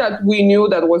everything that we knew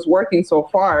that was working so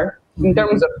far in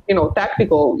terms of,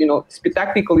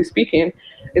 tactically speaking,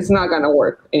 it's not going to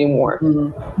work anymore.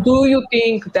 Do you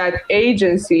think that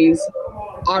agencies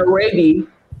are ready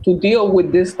to deal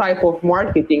with this type of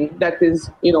marketing that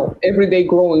is, every day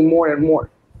growing more and more?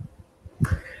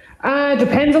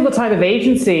 Depends on the type of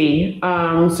agency.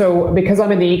 So because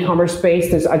I'm in the e-commerce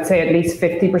space, I'd say at least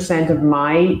 50% of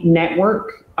my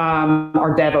network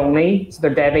are dev only. So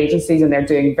they're dev agencies and they're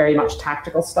doing very much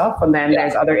tactical stuff. And then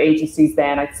there's other agencies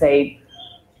then I'd say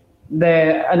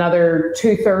another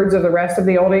 2/3 of the rest of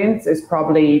the audience is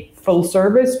probably full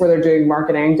service where they're doing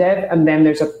marketing and dev. And then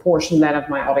there's a portion then of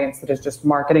my audience that is just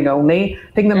marketing only.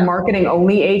 I think the marketing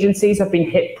only agencies have been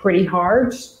hit pretty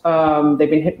hard. They've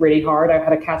been hit really hard. I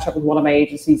had a catch up with one of my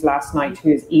agencies last night who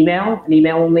is an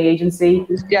email only agency.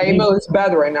 Yeah, email is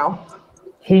bad right now.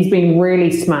 He's been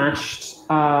really smashed.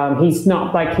 He's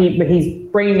not like but he's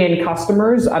bringing in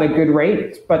customers at a good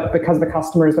rate, but because the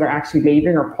customers that are actually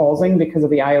leaving or pausing because of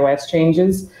the iOS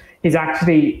changes, he's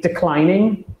actually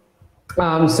declining.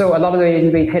 So a lot of the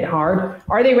agents being hit hard.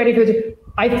 Are they ready for it?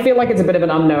 I feel like it's a bit of an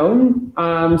unknown.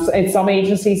 And some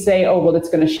agencies say, oh, well, it's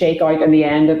going to shake out in the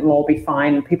end. It'll all be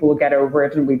fine. And people will get over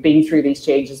it. And we've been through these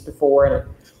changes before. And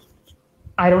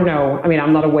I don't know. I mean,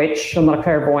 I'm not a witch. I'm not a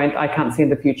clairvoyant. I can't see in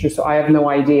the future. So I have no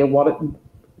idea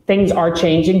things are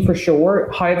changing for sure.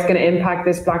 How it's going to impact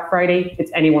this Black Friday,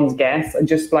 it's anyone's guess.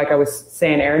 Just like I was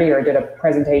saying earlier, I did a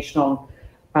presentation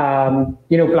on,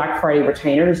 Black Friday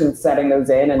retainers and setting those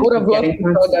in. And I would have loved to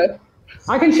know that.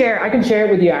 I can share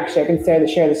it with you. Actually, I can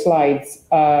share the slides.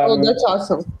 That's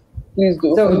awesome. Please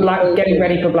do. So getting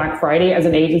ready for Black Friday as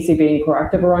an agency, being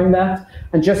proactive around that,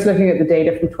 and just looking at the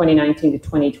data from 2019 to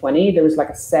 2020, there was like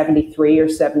a 73 or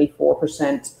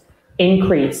 74%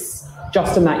 increase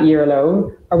just in that year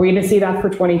alone. Are we going to see that for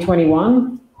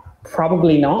 2021?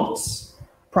 Probably not.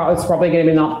 it's probably going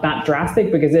to be not that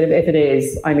drastic, because if it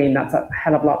is, I mean, that's a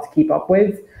hell of a lot to keep up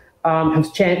with.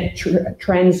 Have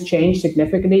trends changed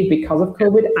significantly because of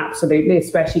COVID? Absolutely,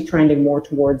 especially trending more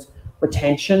towards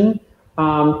retention.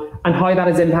 And how that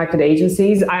has impacted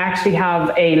agencies. I actually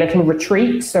have a little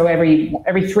retreat. So every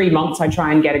 3 months, I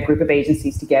try and get a group of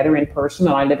agencies together in person.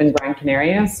 And I live in Gran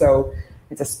Canaria, so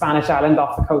it's a Spanish island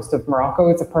off the coast of Morocco.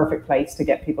 It's a perfect place to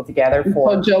get people together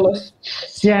for. I'm so jealous.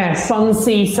 Yeah, sun,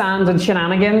 sea, sand, and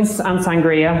shenanigans, and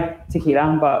sangria,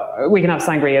 tequila, but we can have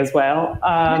sangria as well.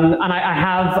 And I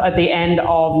have at the end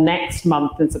of next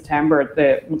month in September,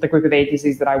 the group of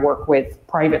agencies that I work with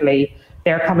privately,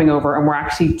 they're coming over, and we're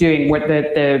actually doing what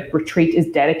the retreat is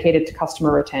dedicated to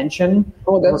customer retention.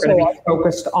 Oh, that's we're going to be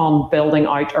focused on building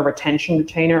out a retention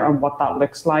retainer and what that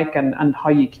looks like, and how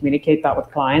you communicate that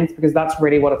with clients, because that's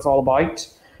really what it's all about.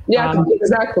 Yeah,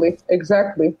 exactly.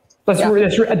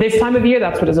 This time of year,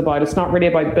 that's what it's about. It's not really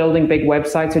about building big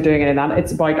websites or doing any of that.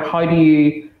 It's about how do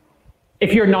you,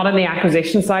 if you're not on the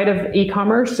acquisition side of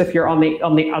e-commerce, if you're on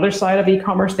the other side of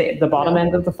e-commerce, the bottom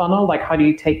end of the funnel, like how do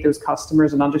you take those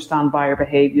customers and understand buyer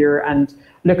behavior and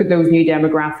look at those new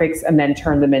demographics and then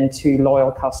turn them into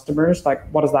loyal customers? Like,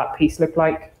 what does that piece look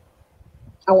like?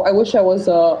 I wish I was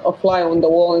a fly on the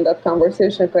wall in that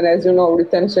conversation, because as you know,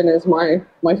 retention is my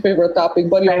favorite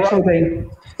topic. But you're right.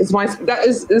 That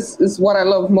is what I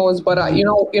love most. But you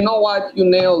know what? You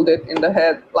nailed it in the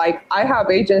head. Like, I have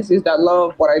agencies that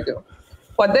love what I do.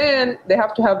 But then they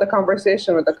have to have the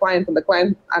conversation with the client, and the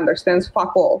client understands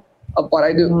fuck all of what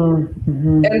I do.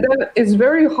 Mm-hmm. And then it's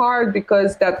very hard,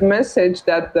 because that message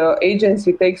that the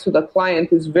agency takes to the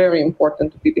client is very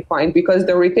important to be defined, because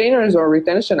the retainers or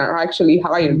retention are actually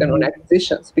higher than on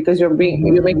acquisitions, because you're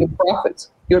making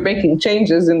profits, you're making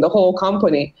changes in the whole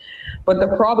company. But the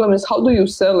problem is, how do you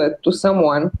sell it to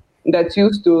someone that's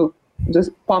used to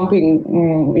just pumping,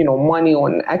 money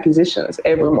on acquisitions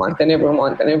every month. And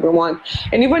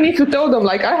even if you tell them,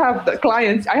 like, I have the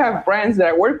clients, I have brands that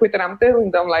I work with, and I'm telling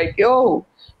them, like, yo,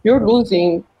 you're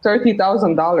losing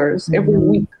 $30,000 every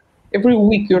week. Every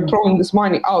week you're throwing this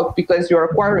money out because you're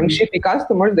acquiring shitty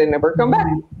customers. They never come back.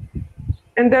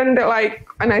 And then they're like,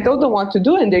 and I told them what to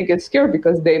do, and they get scared,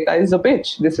 because data is a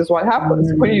bitch. This is what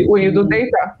happens when you do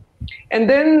data. And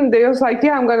then they was like,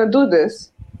 yeah, I'm going to do this.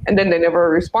 And then they never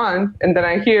respond. And then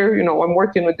I hear, I'm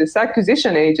working with this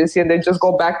acquisition agency, and they just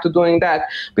go back to doing that,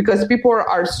 because people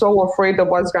are so afraid of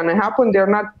what's going to happen. They're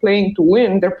not playing to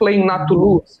win. They're playing not to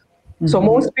lose. Mm-hmm. So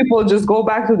most people just go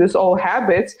back to this old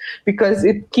habits, because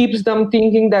it keeps them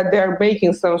thinking that they're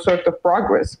making some sort of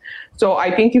progress. So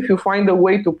I think if you find a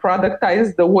way to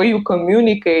productize the way you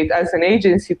communicate as an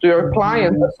agency to your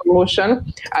client a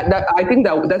solution, I think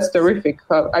that's terrific.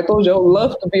 I told you I would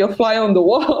love to be a fly on the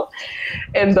wall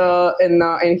and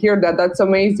hear that. That's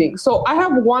amazing. So I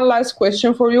have one last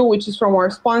question for you, which is from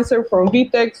our sponsor, from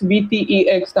Vtex,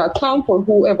 vtex.com, for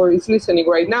whoever is listening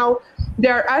right now.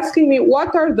 They're asking me,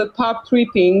 what are the top 3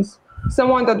 things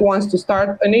someone that wants to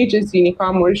start an agency in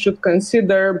e-commerce should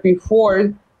consider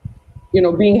before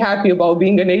being happy about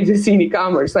being an agency in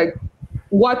e-commerce? Like,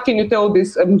 what can you tell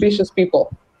these ambitious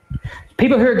people?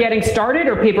 People who are getting started,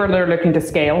 or people that are looking to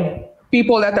scale?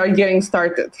 People that are getting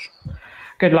started.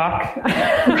 Good luck.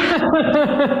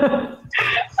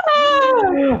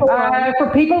 For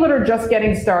people that are just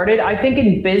getting started, I think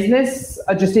in business,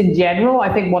 just in general,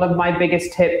 I think one of my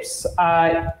biggest tips,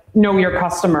 know your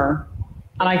customer.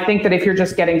 And I think that if you're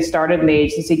just getting started in the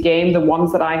agency game, the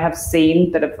ones that I have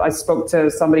seen, I spoke to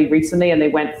somebody recently, and they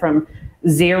went from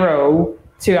 0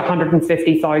 to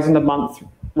 150,000 a month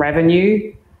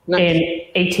revenue in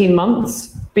 18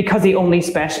 months, because he only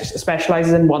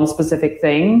specializes in one specific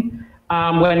thing.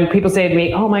 When people say to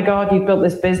me, oh my God, you've built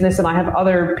this business, and I have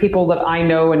other people that I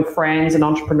know and friends and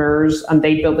entrepreneurs, and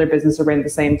they built their business around the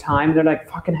same time. They're like,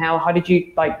 fucking hell, how did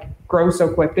you grow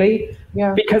so quickly?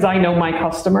 Yeah. Because I know my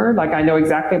customer, I know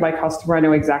exactly my customer, I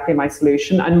know exactly my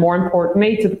solution. And more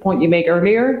importantly, to the point you make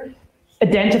earlier,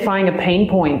 identifying a pain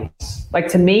point.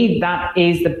 To me, that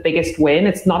is the biggest win.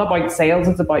 It's not about sales,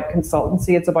 it's about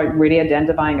consultancy. It's about really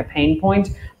identifying a pain point,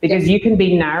 because you can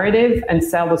be narrative and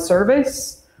sell the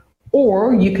service,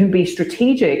 or you can be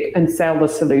strategic and sell the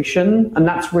solution. And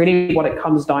that's really what it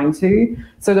comes down to.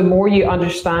 So the more you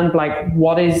understand,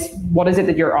 what is it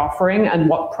that you're offering, and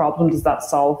what problem does that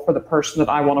solve for the person that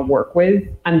I want to work with?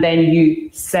 And then you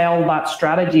sell that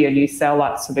strategy and you sell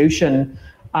that solution.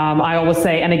 I always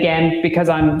say, and again, because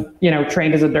I'm,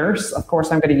 trained as a nurse, of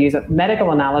course, I'm going to use a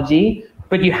medical analogy,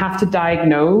 but you have to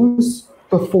diagnose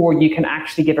before you can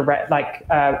actually give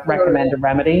recommend a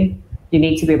remedy. You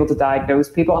need to be able to diagnose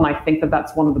people. And I think that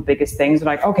that's one of the biggest things.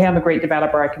 Okay, I'm a great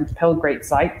developer, I can build great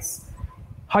sites.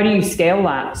 how do you scale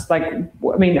that? Like,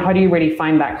 I mean, how do you really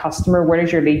find that customer? Where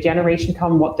does your lead generation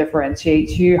come? What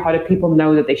differentiates you? How do people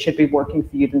know that they should be working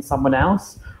for you than someone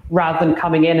else? Rather than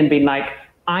coming in and being like,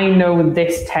 I know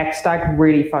this tech stack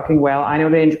really fucking well. I know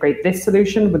to integrate this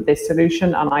solution with this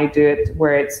solution, and I do it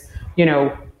where it's, you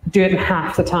know, do it in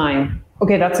half the time.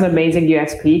 Okay, that's an amazing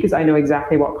USP because I know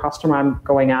exactly what customer I'm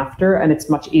going after, and it's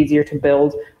much easier to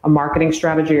build a marketing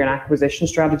strategy or an acquisition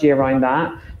strategy around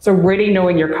that. So really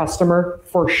knowing your customer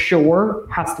for sure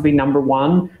has to be number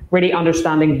one, really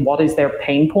understanding what is their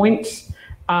pain points,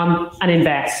 and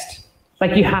invest.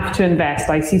 Like, you have to invest.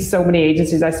 I see so many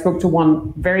agencies. I spoke to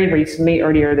one very recently,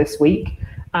 earlier this week.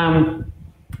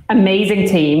 Amazing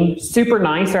team, super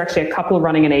nice. They're actually a couple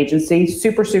running an agency,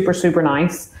 super, super, super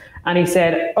nice. And he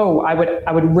said, oh, I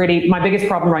would really, my biggest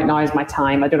problem right now is my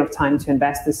time. I don't have time to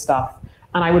invest this stuff.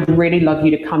 And I would really love you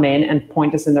to come in and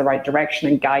point us in the right direction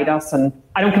and guide us. And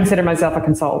I don't consider myself a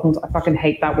consultant. I fucking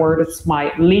hate that word. It's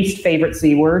my least favorite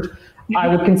C word. I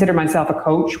would consider myself a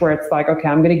coach, where it's like, okay,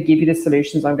 I'm going to give you the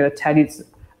solutions. I'm going to tell you,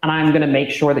 and I'm going to make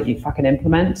sure that you fucking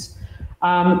implement.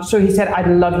 So he said, I'd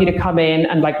love you to come in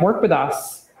and like work with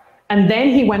us. And then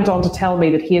he went on to tell me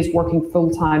that he is working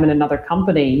full time in another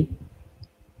company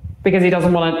because he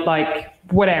doesn't want to, like,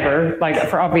 whatever, like,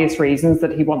 for obvious reasons,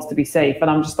 that he wants to be safe. And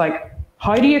I'm just like,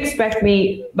 how do you expect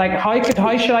me, like, how should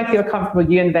I feel comfortable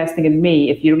you investing in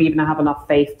me if you don't even have enough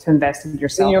faith to invest in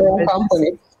yourself? In your own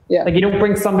company. Yeah. Like, you don't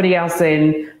bring somebody else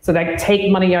in. So like, take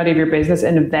money out of your business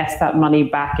and invest that money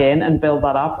back in and build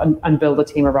that up and build a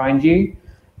team around you.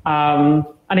 And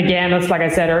again, it's like I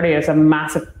said earlier, it's a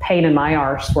massive pain in my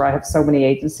arse where I have so many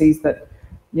agencies that,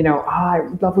 you know, I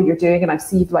love what you're doing, and I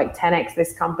see you've like 10x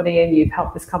this company, and you've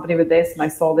helped this company with this, and I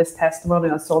saw this testimony,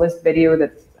 and I saw this video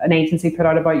that an agency put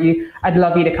out about you. I'd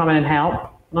love you to come in and help.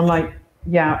 And I'm like,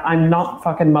 yeah, I'm not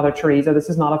fucking Mother Teresa. This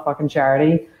is not a fucking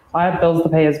charity. I have bills to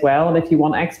pay as well, and if you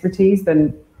want expertise,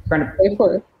 then you're going to pay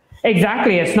for it.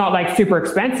 Exactly. It's not like super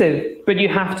expensive, but you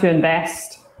have to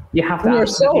invest. You have to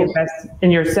invest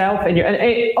in yourself, and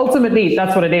ultimately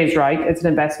that's what it is, right? It's an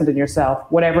investment in yourself,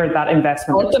 whatever that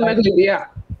investment. Ultimately, yeah,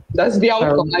 that's the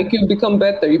outcome. Like, you become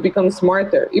better, you become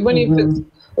smarter. Even if it's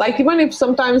like, even if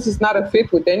sometimes it's not a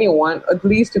fit with anyone, at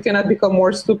least you cannot become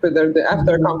more stupid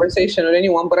after a conversation with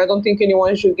anyone. But I don't think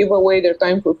anyone should give away their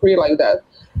time for free like that.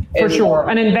 For sure.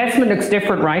 An investment looks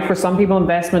different, right? For some people,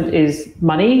 investment is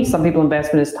money. Some people,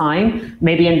 investment is time.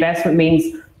 Maybe investment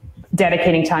means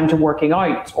dedicating time to working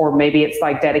out, or maybe it's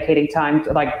like dedicating time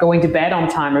to like going to bed on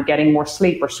time, or getting more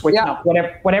sleep, or switching up,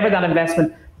 whatever that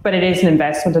investment. But it is an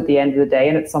investment at the end of the day,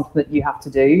 and it's something that you have to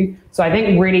do. So I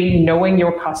think really knowing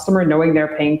your customer, knowing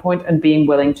their pain point, and being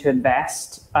willing to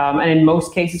invest. And in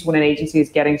most cases, when an agency is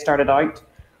getting started out,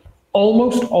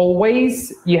 almost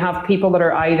always you have people that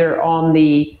are either on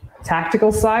the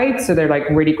tactical side, so they're like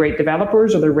really great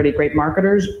developers, or they're really great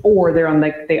marketers, or they're on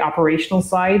like the operational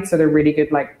side, so they're really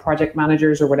good like project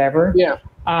managers or whatever. Yeah.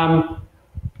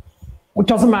 It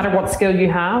doesn't matter what skill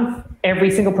you have. Every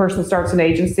single person that starts an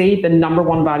agency, the number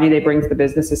one value they bring to the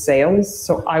business is sales.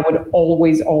 So I would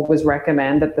always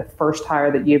recommend that the first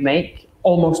hire that you make,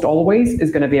 almost always,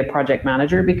 is going to be a project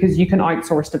manager, because you can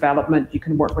outsource development, you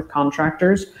can work with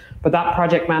contractors, but that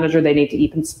project manager, they need to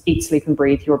eat, sleep, and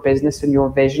breathe your business and your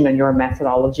vision and your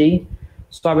methodology.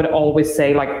 So I would always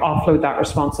say, like, offload that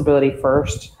responsibility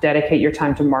first, dedicate your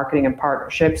time to marketing and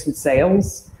partnerships and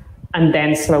sales, and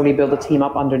then slowly build a team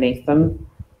up underneath them.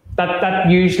 That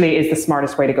usually is the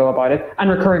smartest way to go about it. And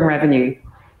recurring revenue.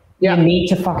 Yeah. You need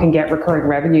to fucking get recurring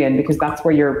revenue in, because that's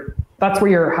where your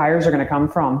hires are going to come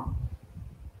from.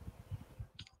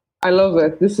 I love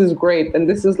it. This is great. And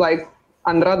this is like,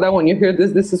 Andrada, when you hear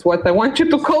this, this is what I want you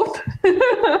to quote,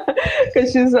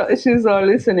 because she's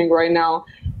listening right now.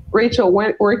 Rachel,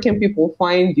 where can people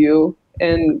find you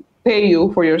and pay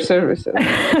you for your services?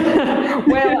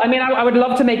 Well, I mean, I would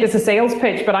love to make this a sales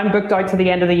pitch, but I'm booked out to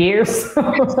the end of the year, so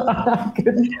I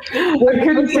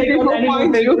couldn't take on any more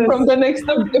business.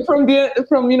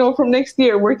 From next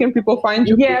year, where can people find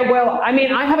you? Yeah, well, I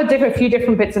mean, I have a few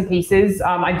different bits and pieces.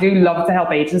 I do love to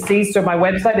help agencies. So my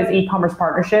website is e-commerce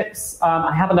partnerships.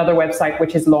 I have another website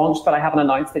which is launched, but I haven't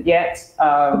announced it yet,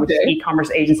 which is e-commerce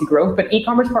agency growth. But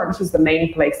e-commerce partnerships is the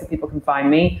main place that people can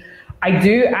find me. I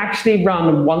do actually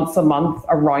run once a month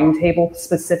a roundtable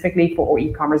specifically for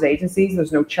e-commerce agencies.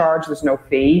 There's no charge, there's no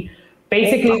fee.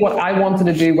 Basically, what I wanted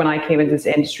to do when I came into this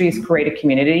industry is create a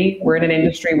community. We're in an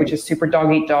industry which is super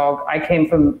dog eat dog. I came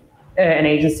from an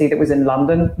agency that was in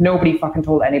London. Nobody fucking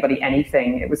told anybody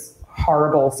anything. It was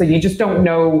horrible. So you just don't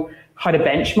know how to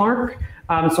benchmark.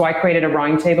 So I created a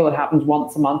roundtable that happens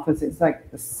once a month. It's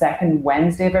like the second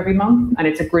Wednesday of every month. And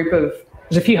it's a group of,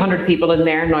 there's a few hundred people in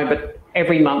there now, but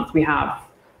every month we have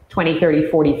 20, 30,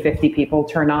 40, 50 people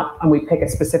turn up and we pick a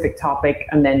specific topic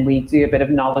and then we do a bit of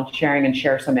knowledge sharing and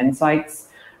share some insights.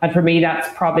 And for me, that's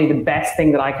probably the best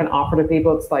thing that I can offer to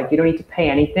people. It's like, you don't need to pay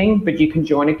anything, but you can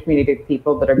join a community of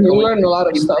people that are going. You learn a lot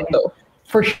of stuff though.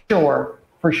 For sure.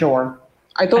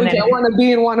 I told you I want to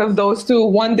be in one of those too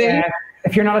one day. Yeah,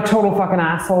 if you're not a total fucking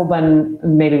asshole, then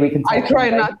maybe we can. I try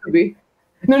not to be.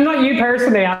 No, not you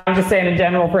personally. I'm just saying in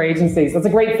general for agencies. It's a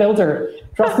great filter.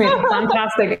 Trust me, it's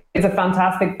fantastic. It's a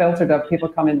fantastic filter to have people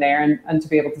come in there and to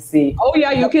be able to see. Oh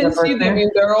yeah, you can see them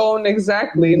in their own,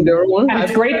 exactly, in their own. And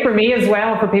it's great for me as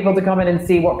well for people to come in and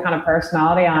see what kind of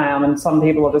personality I am. And some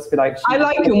people will just be like, I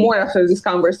like you more after this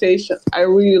conversation. I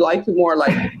really like you more.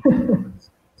 Like,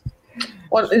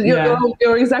 well,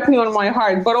 you're exactly on my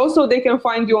heart. But also they can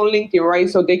find you on LinkedIn, right?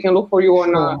 So they can look for you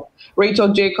on Rachel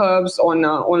Jacobs on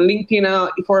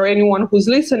LinkedIn. For anyone who's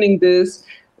listening this,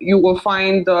 you will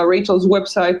find Rachel's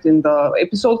website in the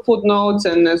episode footnotes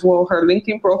and as well her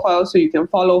LinkedIn profile, so you can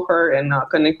follow her and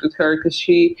connect with her because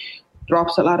she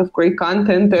drops a lot of great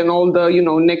content, and all the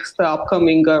next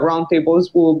upcoming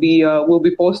roundtables will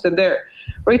be posted there.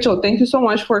 Rachel, thank you so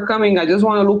much for coming. I just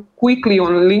want to look quickly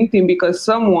on LinkedIn because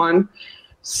someone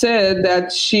said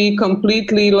that she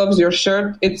completely loves your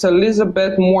shirt. It's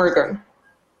Elizabeth Morgan.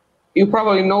 You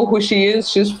probably know who she is.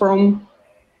 She's from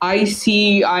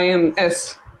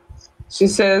ICIMS. She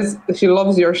says she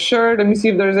loves your shirt. Let me see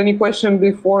if there's any question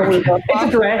before we go.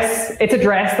 It's a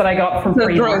dress that I got from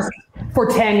Primark for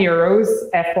 €10,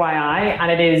 FYI.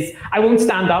 And it is, I won't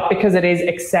stand up because it is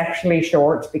exceptionally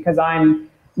short because I'm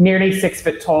nearly 6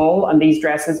 foot tall and these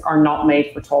dresses are not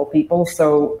made for tall people.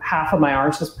 So half of my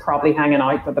arse is probably hanging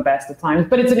out at the best of times.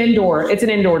 But it's an indoor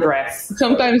dress.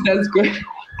 Sometimes that's good.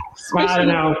 I don't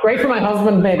know. Great for my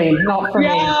husband, maybe, not for me.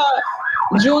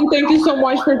 June, thank you so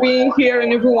much for being here,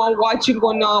 and everyone watching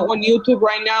on YouTube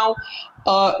right now.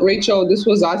 Rachel, this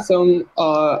was awesome.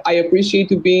 I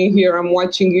appreciate you being here. I'm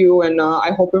watching you, and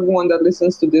I hope everyone that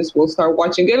listens to this will start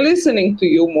watching and listening to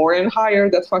you more and hire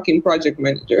that fucking project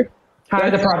manager.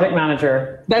 Hire the project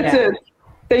manager. That's it.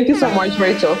 Thank you so much,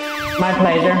 Rachel. My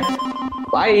pleasure.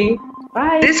 Bye.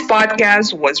 Bye. This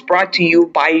podcast was brought to you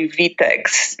by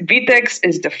VTEX. VTEX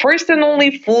is the first and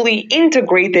only fully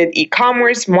integrated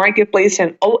e-commerce marketplace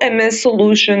and OMS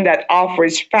solution that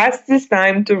offers fastest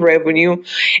time to revenue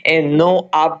and no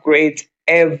upgrades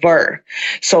ever.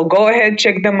 So go ahead,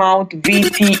 check them out,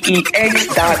 vtex.com.